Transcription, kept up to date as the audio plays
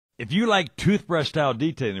If you like toothbrush-style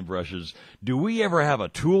detailing brushes, do we ever have a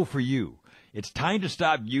tool for you? It's time to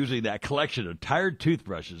stop using that collection of tired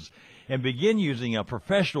toothbrushes and begin using a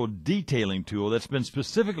professional detailing tool that's been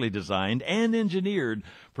specifically designed and engineered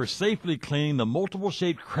for safely cleaning the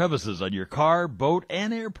multiple-shaped crevices on your car, boat,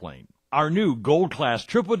 and airplane. Our new Gold Class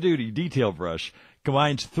Triple Duty Detail Brush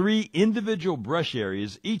combines 3 individual brush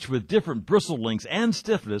areas, each with different bristle lengths and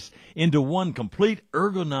stiffness, into one complete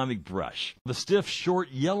ergonomic brush. The stiff,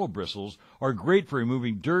 short, yellow bristles are great for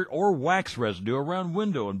removing dirt or wax residue around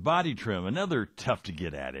window and body trim and other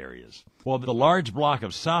tough-to-get-at areas, while the large block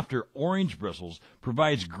of softer orange bristles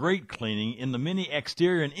provides great cleaning in the many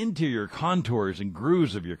exterior and interior contours and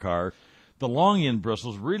grooves of your car. The long end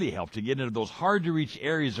bristles really help to get into those hard-to-reach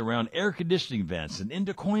areas around air conditioning vents and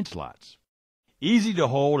into coin slots. Easy to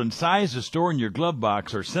hold and size to store in your glove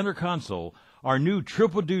box or center console, our new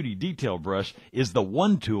Triple Duty Detail Brush is the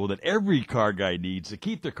one tool that every car guy needs to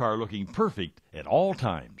keep their car looking perfect at all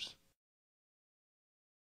times.